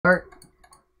Start.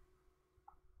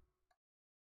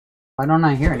 Why don't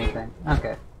I hear anything?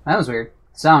 Okay, that was weird.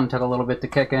 Sound took a little bit to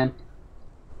kick in.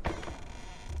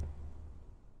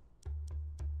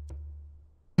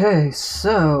 Okay,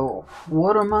 so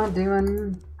what am I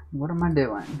doing? What am I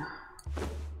doing?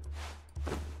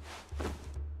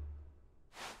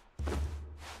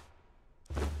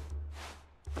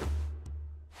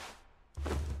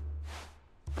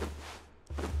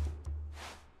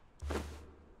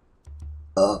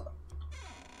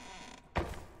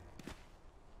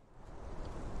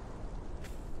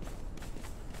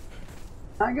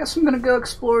 I guess I'm gonna go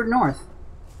explore north.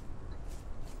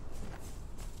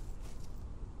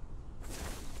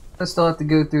 I still have to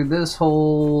go through this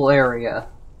whole area.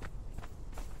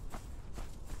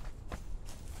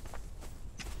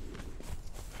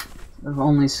 I've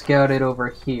only scouted over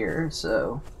here,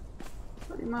 so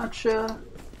pretty much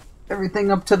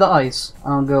everything up to the ice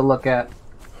I'll go look at.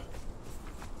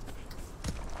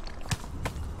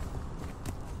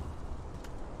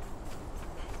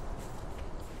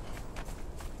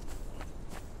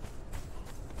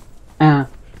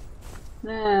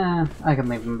 I can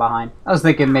leave him behind. I was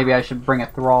thinking maybe I should bring a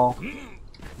thrall.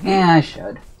 Yeah, I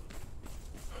should.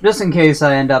 Just in case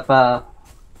I end up,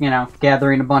 you know,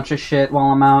 gathering a bunch of shit while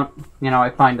I'm out. You know, I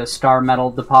find a star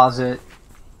metal deposit,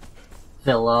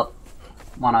 fill up,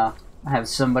 wanna have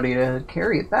somebody to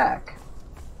carry it back.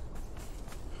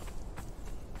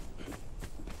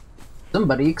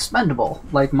 Somebody expendable,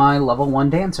 like my level 1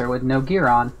 dancer with no gear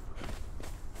on.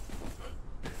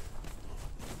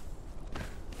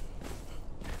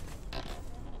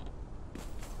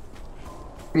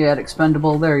 Yeah,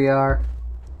 expendable, there you are.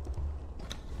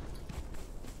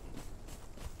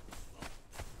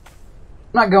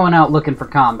 I'm not going out looking for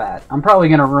combat. I'm probably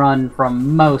gonna run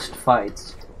from most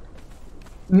fights.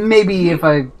 Maybe if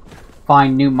I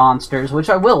find new monsters, which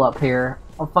I will up here,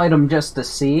 I'll fight them just to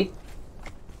see.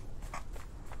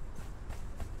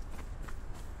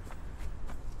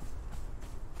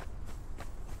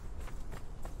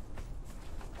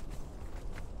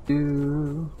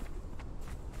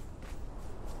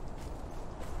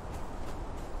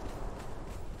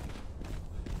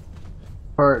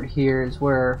 Part here is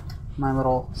where my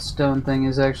little stone thing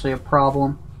is actually a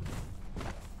problem.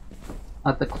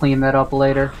 I'll have to clean that up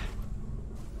later.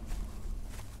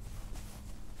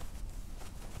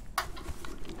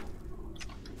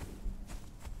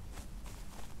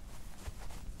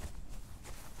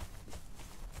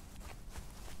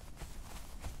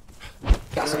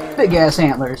 Got some big ass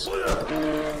antlers.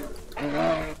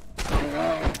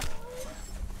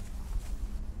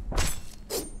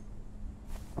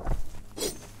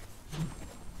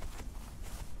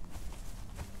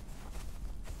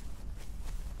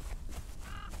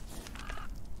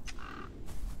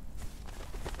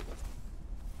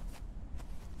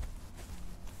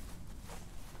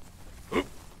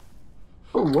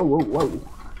 Whoa, whoa, whoa.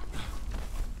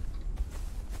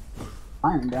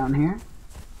 Iron down here.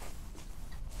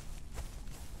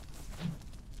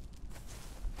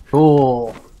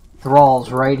 Cool.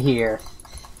 Thralls right here.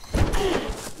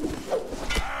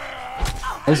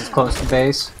 This is close to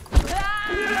base.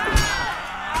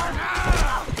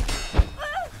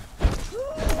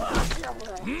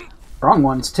 Wrong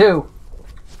ones too.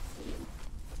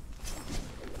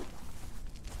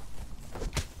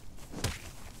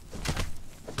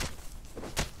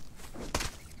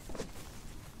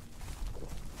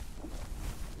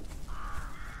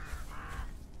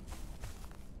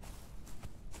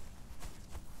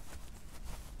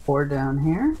 Down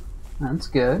here. That's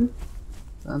good.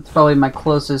 That's probably my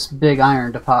closest big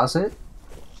iron deposit.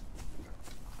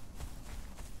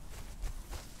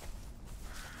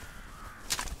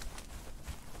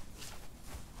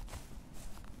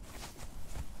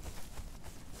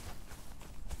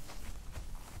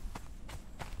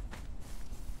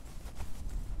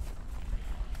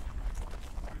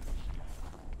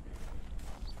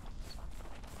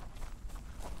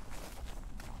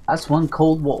 That's one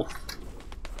cold wolf.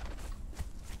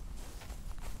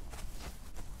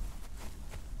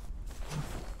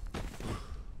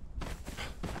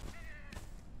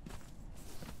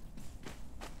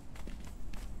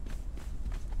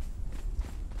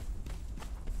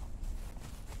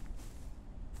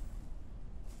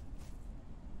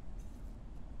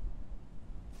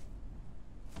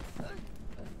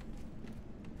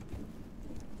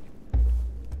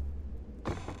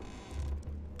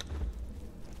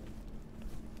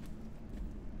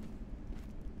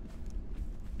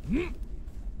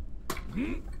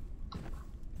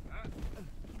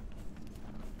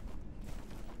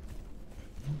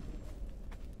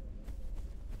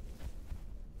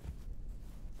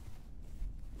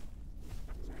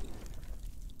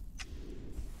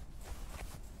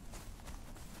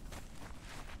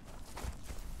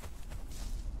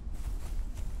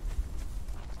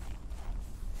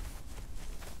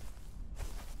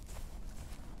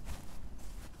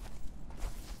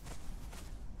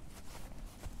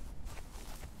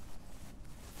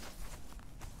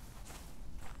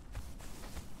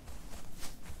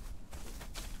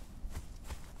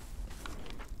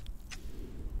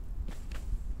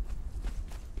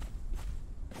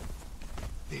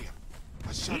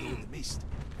 A shadow in the mist.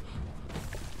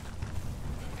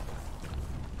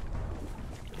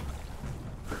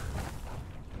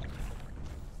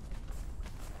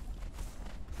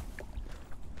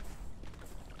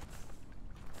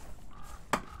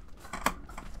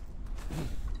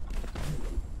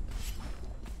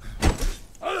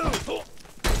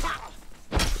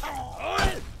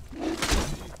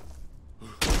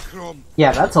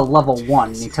 Yeah, that's a level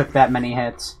 1. He took that many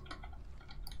hits.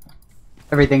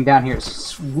 Everything down here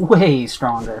is way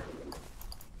stronger.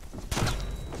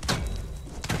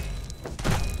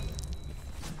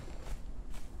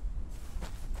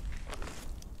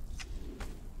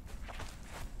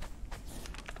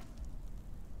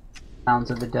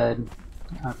 Sounds of the Dead.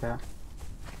 Okay.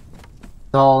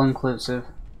 It's all inclusive.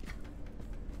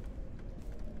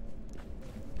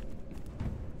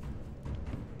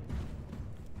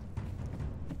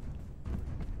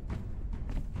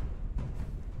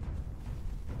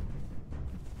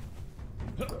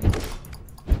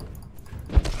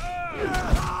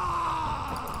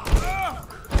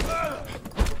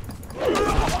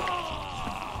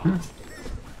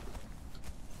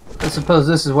 I suppose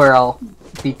this is where I'll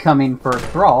be coming for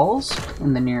thralls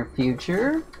in the near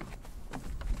future.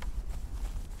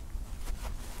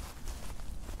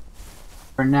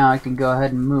 For now, I can go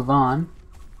ahead and move on.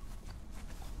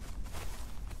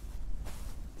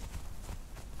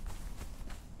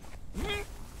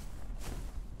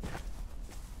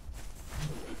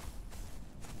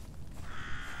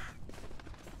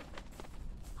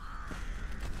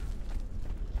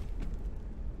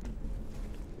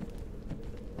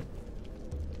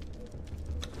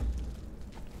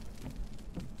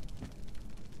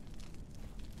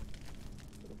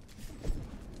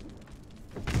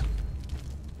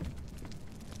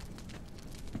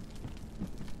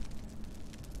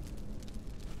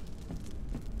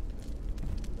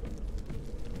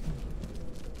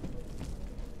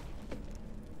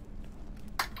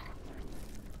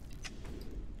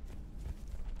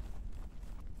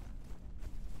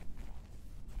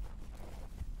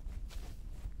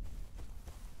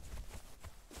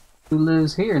 Who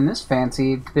lives here in this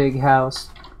fancy big house?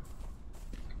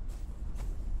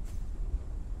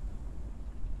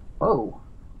 Whoa.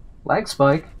 Lag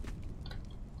spike.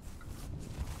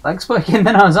 Lag spike and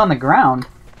then I was on the ground.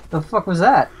 The fuck was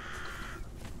that?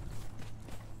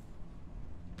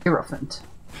 Hierophant.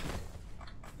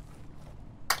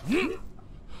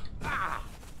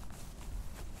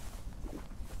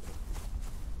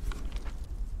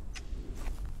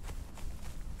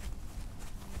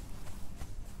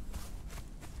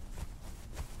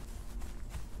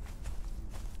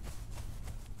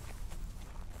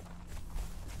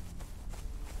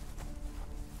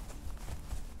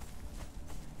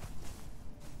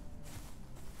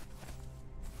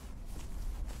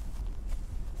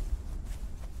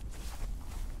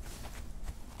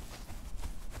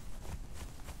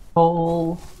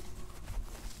 Hole.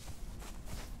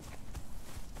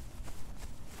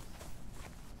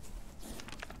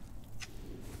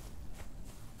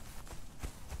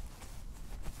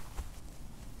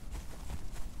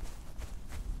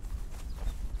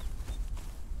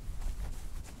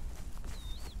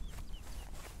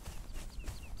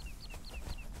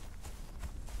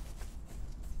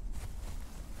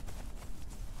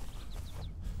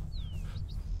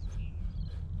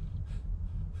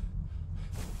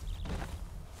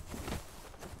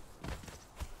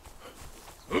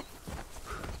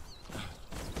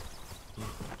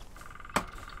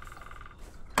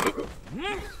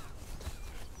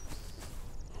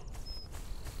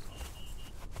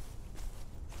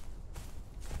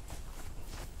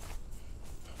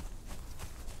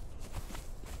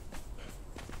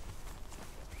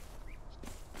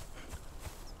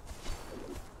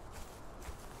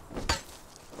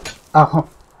 Oh.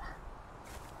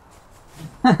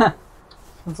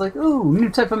 It's like, ooh, new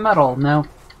type of metal. No.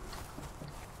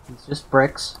 It's just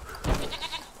bricks.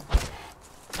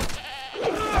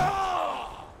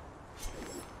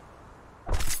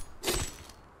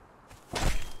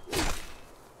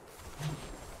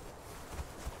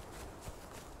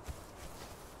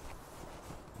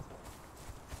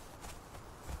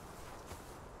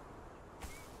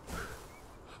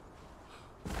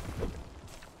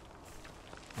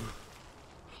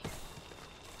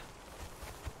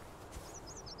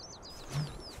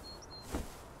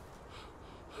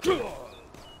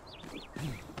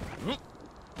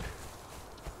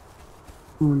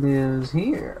 Who lives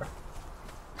here?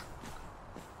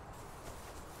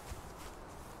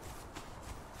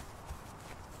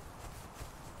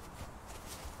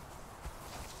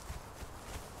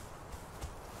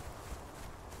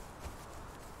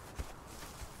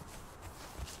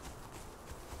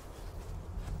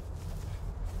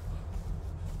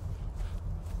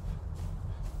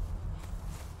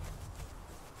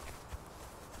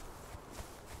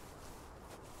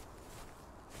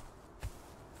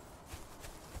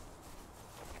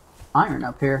 Iron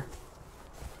up here.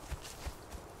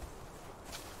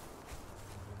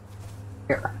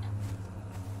 Here.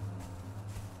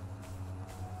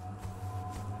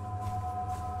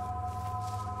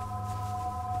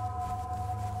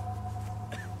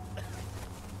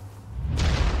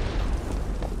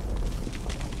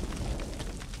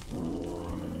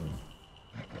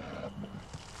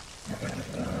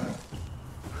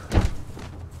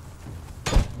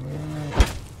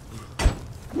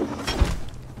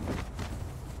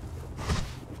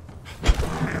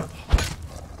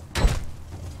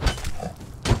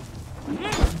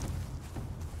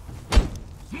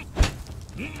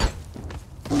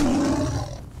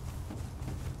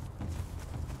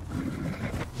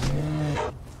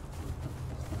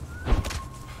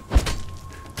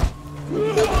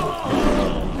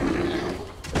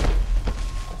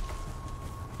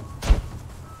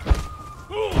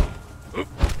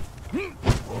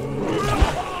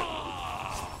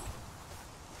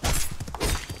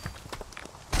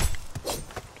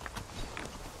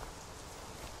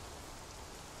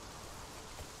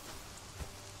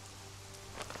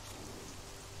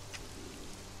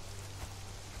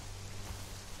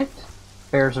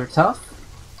 Bears are tough.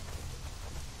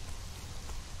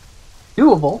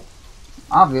 Doable.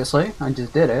 Obviously, I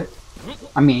just did it.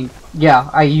 I mean, yeah,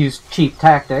 I used cheap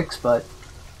tactics, but,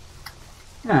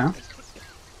 you know.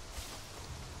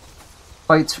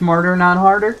 Fight smarter, not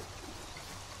harder.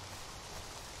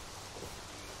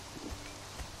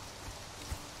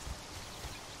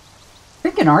 I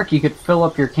think in Ark you could fill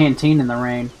up your canteen in the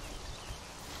rain.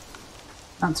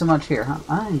 Not so much here, huh?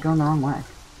 I'm going the wrong way.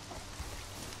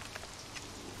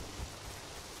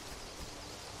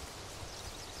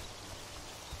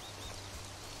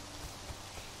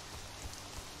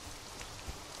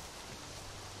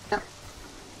 Yep.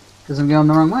 Because I'm going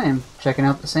the wrong way. I'm checking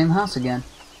out the same house again.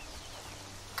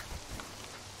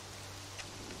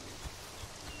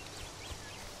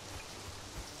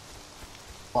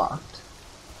 Locked.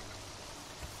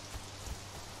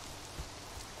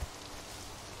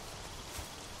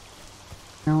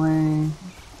 No way.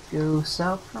 Go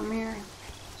south from here.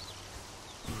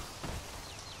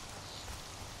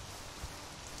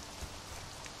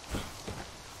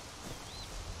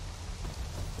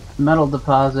 Metal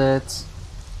deposits.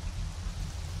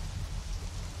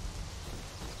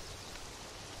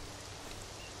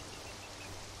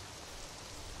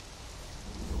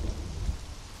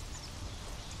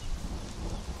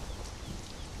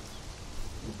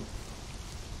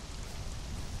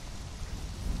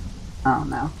 I don't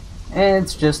know.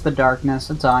 It's just the darkness.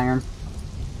 It's iron.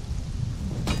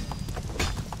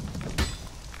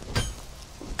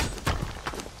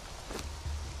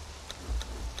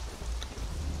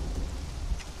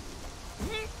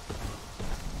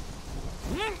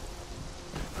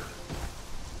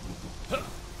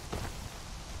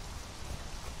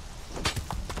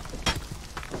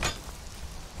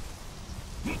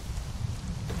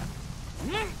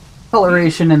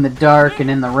 Coloration in the dark and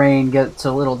in the rain gets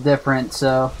a little different,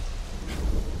 so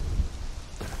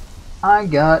I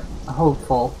got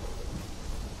hopeful.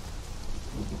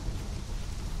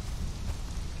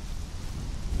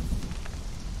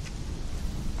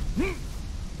 Looks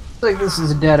like this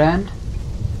is a dead end.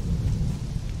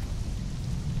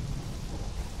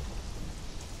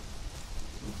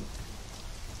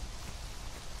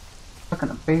 Not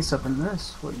gonna base up in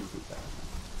this, wouldn't be bad.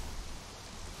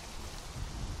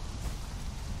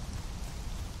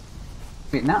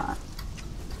 Maybe not.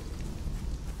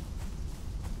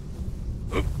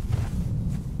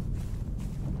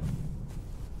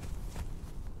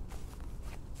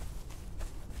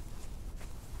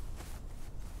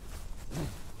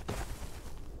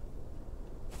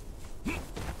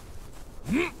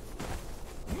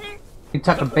 You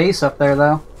tuck a base up there,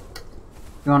 though.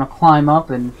 You want to climb up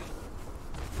and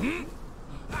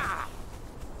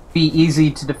be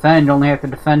easy to defend. You only have to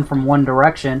defend from one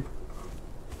direction.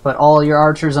 Put all your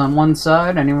archers on one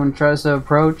side. Anyone tries to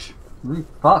approach, you're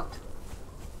fucked.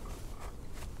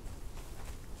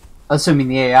 Assuming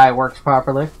the AI works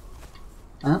properly.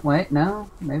 Wait,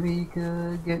 no. Maybe you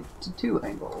could get to 2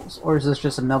 angles. Or is this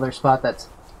just another spot that's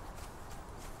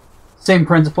same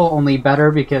principle, only better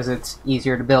because it's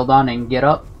easier to build on and get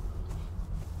up?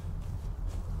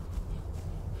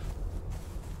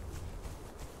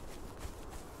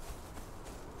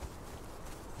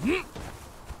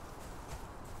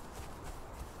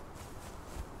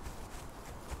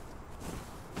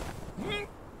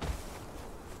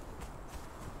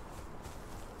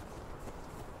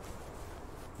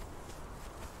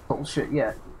 Bullshit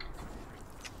yet.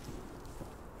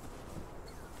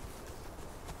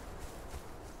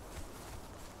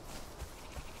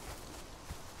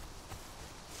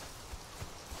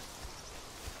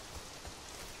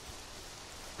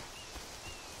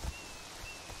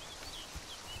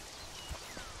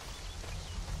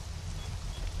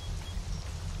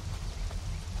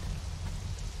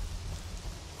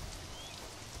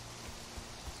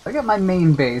 I got my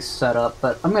main base set up,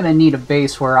 but I'm gonna need a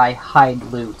base where I hide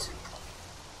loot.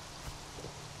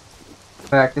 In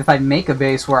fact, if I make a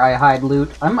base where I hide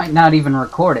loot, I might not even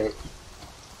record it.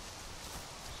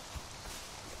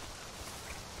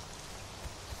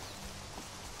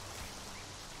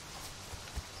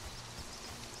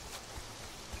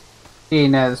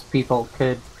 Seeing as people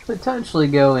could potentially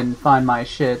go and find my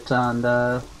shit on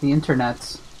the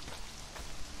internets.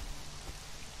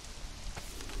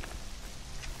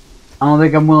 I don't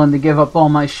think I'm willing to give up all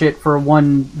my shit for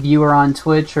one viewer on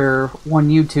Twitch or one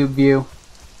YouTube view.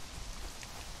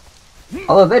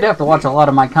 Although they'd have to watch a lot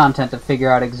of my content to figure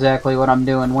out exactly what I'm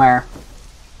doing where.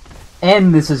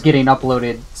 And this is getting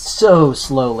uploaded so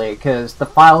slowly, because the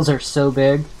files are so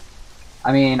big.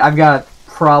 I mean, I've got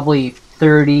probably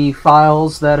 30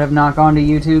 files that have not gone to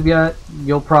YouTube yet.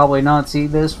 You'll probably not see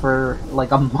this for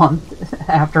like a month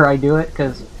after I do it,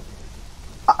 because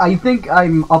I think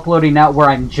I'm uploading out where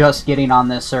I'm just getting on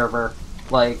this server.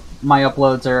 Like, my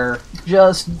uploads are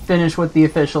just finished with the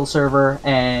official server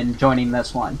and joining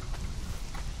this one.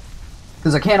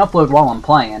 Because I can't upload while I'm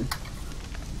playing.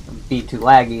 It'd be too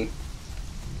laggy.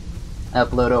 I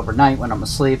upload overnight when I'm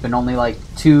asleep, and only like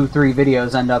 2-3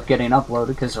 videos end up getting uploaded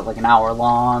because they're like an hour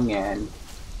long and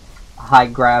high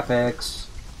graphics.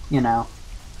 You know,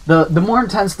 the more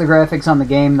intense the graphics on the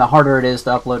game, the harder it is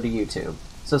to upload to YouTube.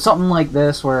 So something like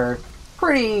this, where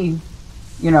pretty,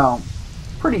 you know,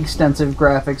 pretty extensive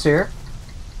graphics here,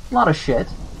 a lot of shit,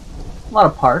 a lot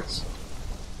of parts.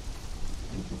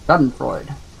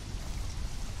 Schadenfreude.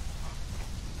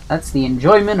 That's the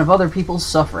enjoyment of other people's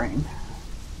suffering.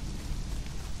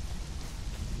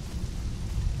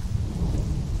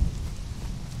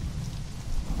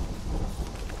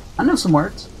 I know some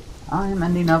words. I'm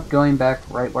ending up going back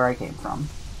right where I came from.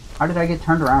 How did I get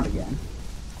turned around again?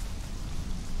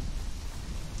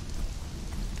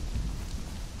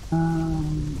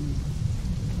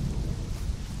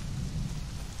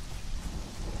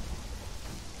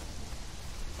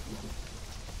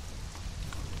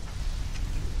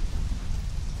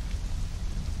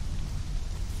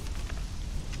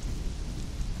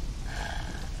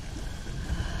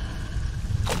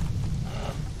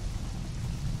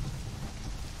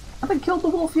 Have I killed the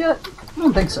wolf yet? I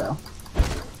don't think so.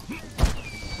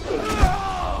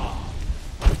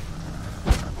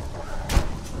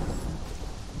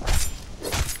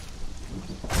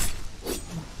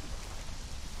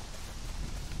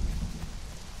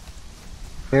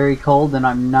 Very cold, and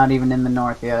I'm not even in the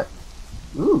north yet.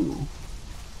 Ooh.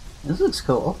 This looks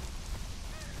cool.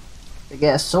 Big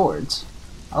ass swords.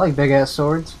 I like big ass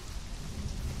swords.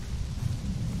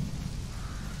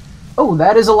 Oh,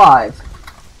 that is alive.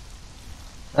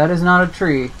 That is not a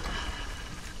tree.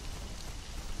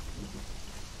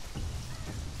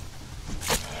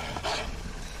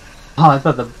 Oh, I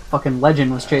thought the fucking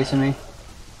legend was chasing me.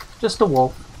 Just a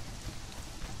wolf.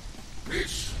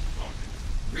 This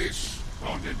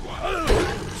bonded one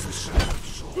is the servant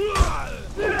sword.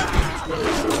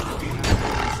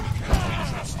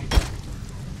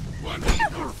 One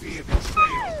need not fear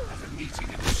betrayal at a meeting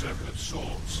in the Circle of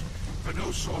Swords, for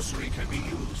no sorcery can be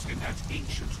used in that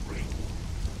ancient ring.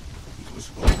 It was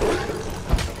born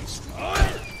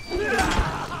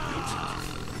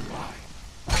Why?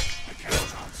 I cannot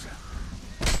answer.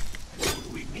 And so do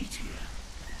we meet here?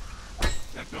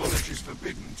 That knowledge is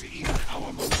forbidden to even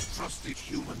our most trusted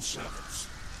human servants.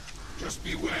 Just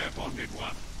beware, bonded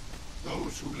one.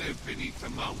 Those who live beneath the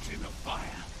mountain of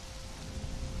fire.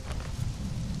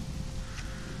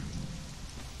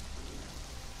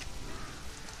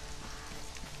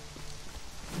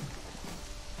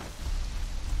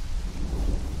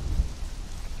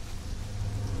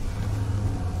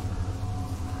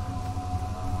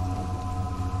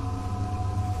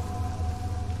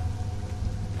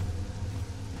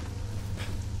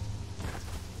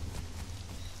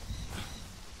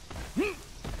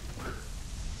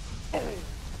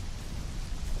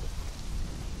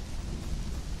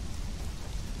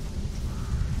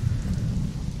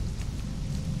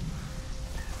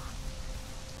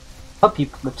 Puppy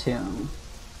platoon.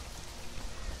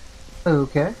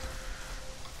 Okay.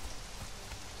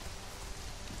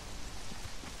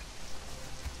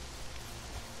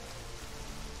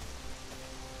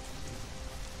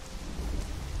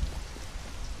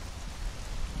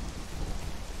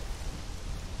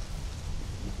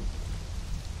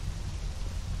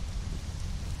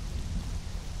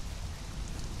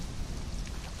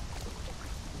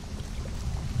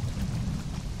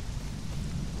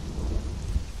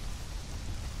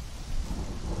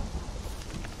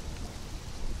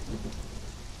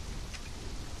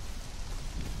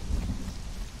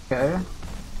 Okay.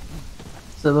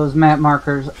 So those map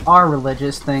markers are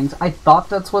religious things. I thought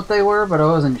that's what they were, but I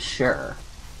wasn't sure.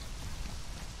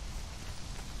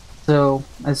 So,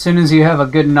 as soon as you have a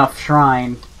good enough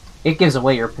shrine, it gives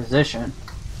away your position.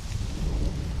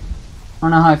 I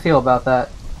don't know how I feel about that.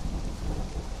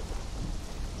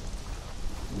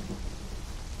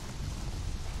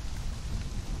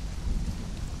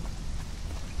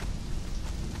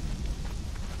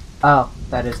 Oh,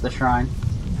 that is the shrine.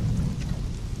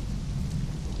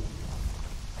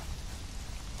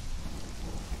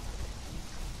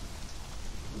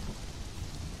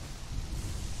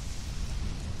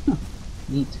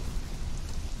 Neat.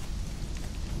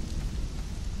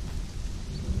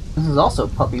 This is also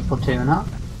Puppy Platoon, huh?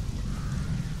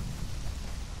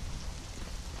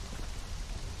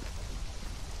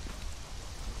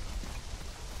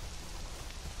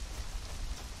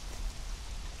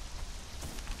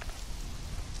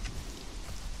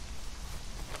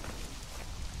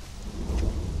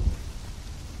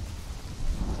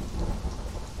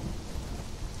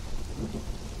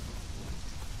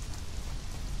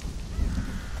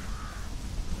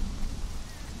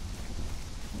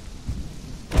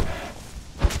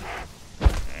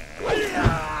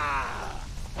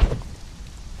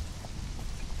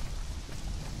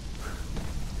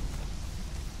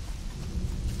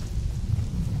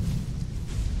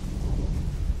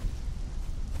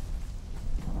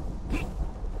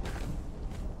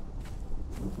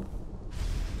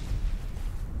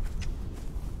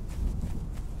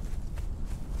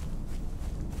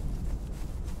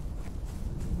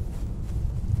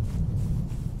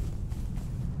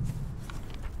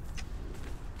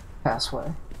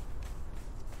 Passway.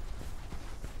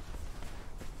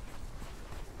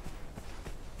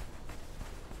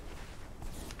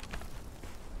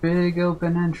 Big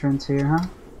open entrance here, huh?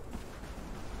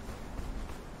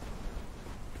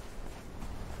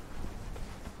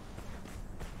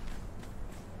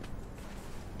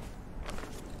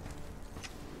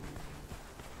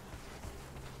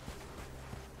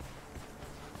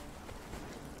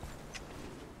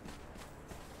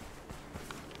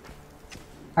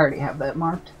 I already have that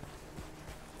marked.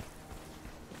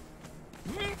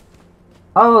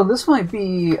 Oh, this might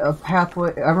be a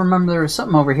pathway. I remember there was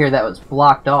something over here that was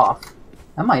blocked off.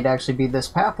 That might actually be this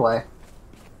pathway.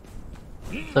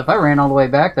 So if I ran all the way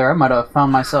back there, I might have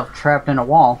found myself trapped in a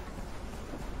wall.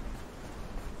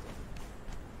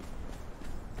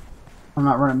 I'm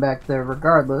not running back there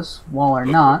regardless, wall or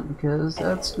not, because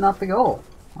that's not the goal.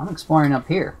 I'm exploring up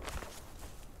here.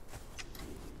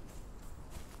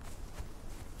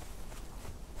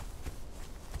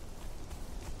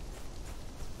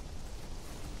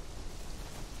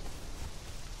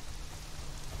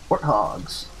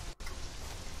 Warthogs.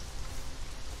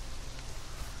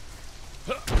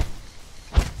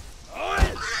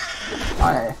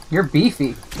 Hi, you're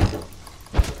beefy.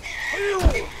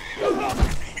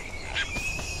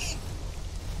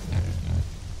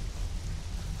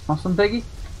 Want some, Piggy?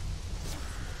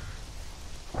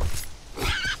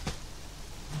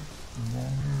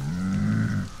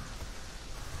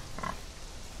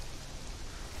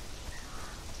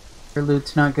 Your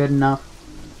loot's not good enough.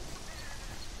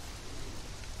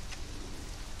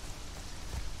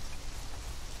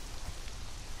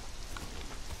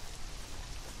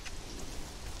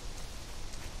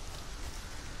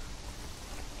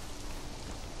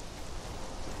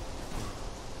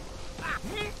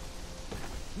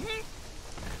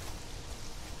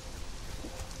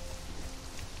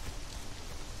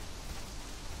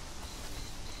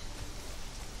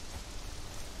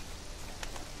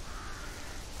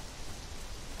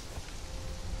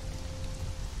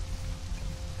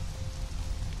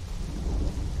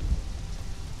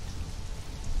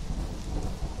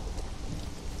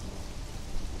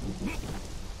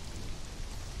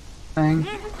 Thing.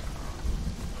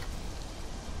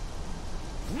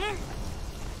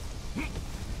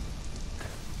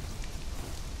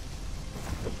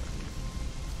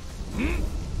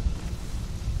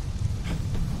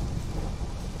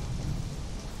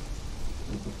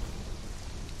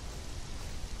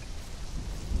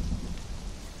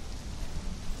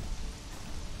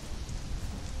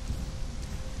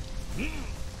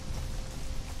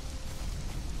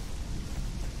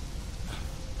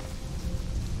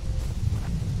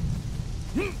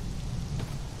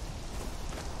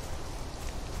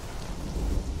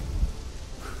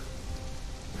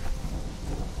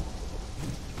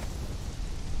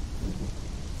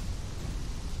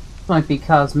 Might be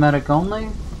cosmetic only. I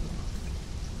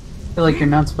feel like you're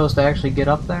not supposed to actually get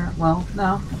up there. Well,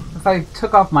 no. If I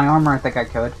took off my armor, I think I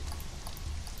could.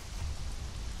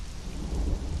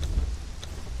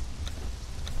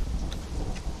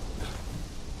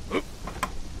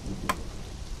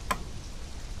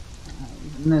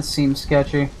 This seems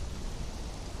sketchy.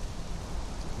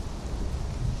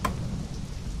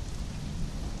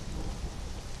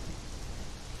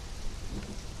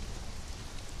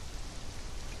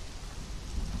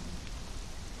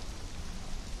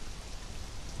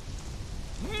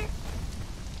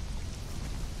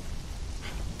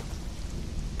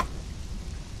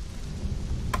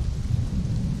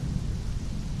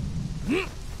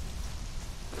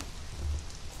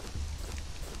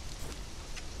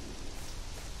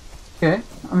 Okay,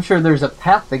 I'm sure there's a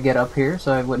path to get up here,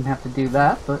 so I wouldn't have to do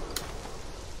that, but...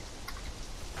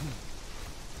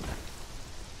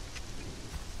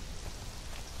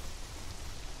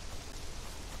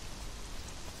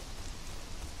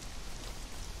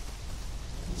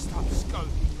 Stop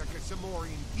skulking like a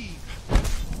Zamorian thief.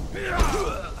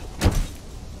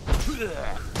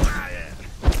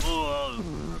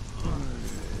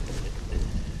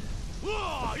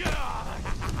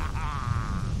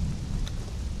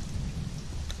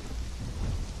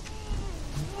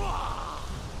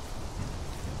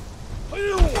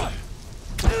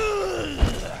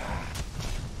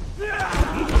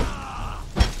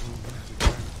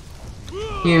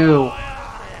 You.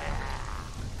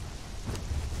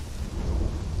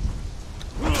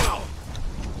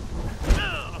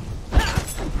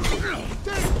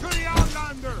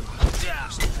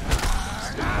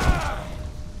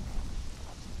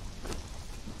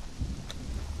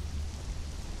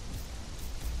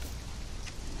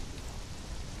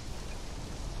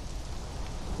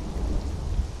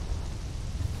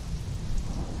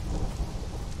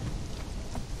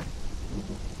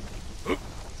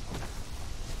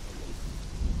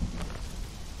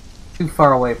 Too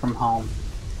far away from home.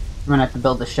 I'm gonna have to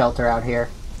build a shelter out here.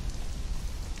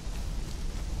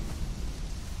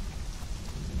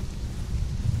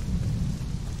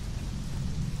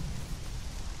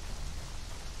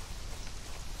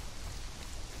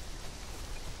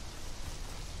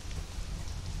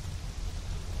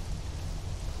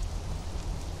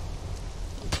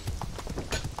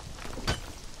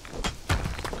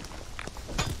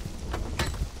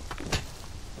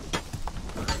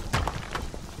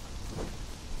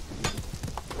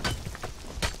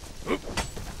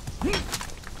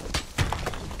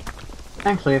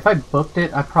 Actually, if I booked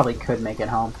it, I probably could make it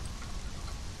home.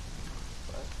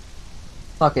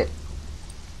 Fuck it.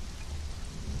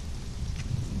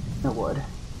 No wood.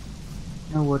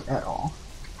 No wood at all.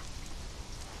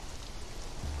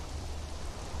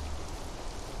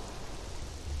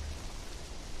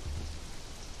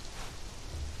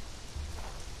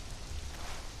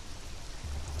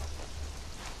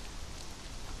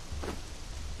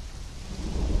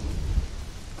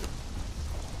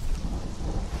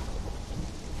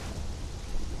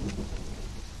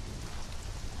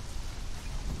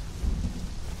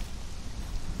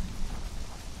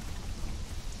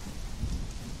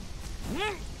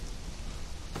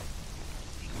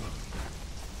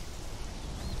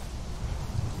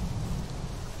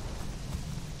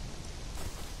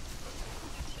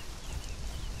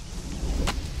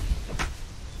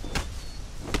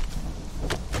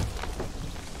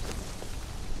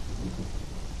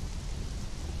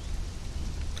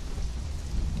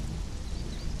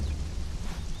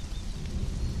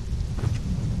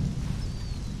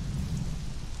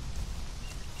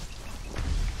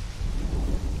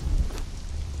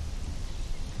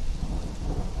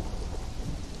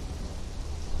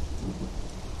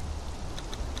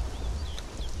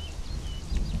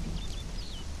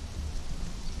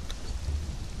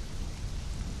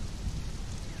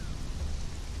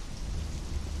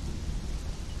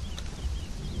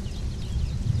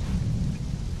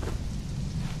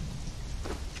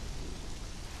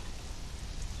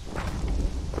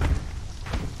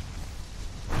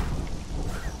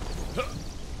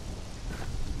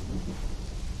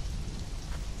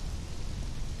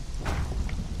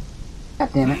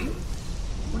 God damn it.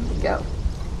 Where did it go?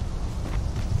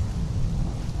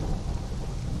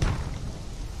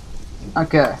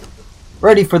 Okay.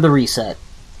 Ready for the reset.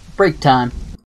 Break time.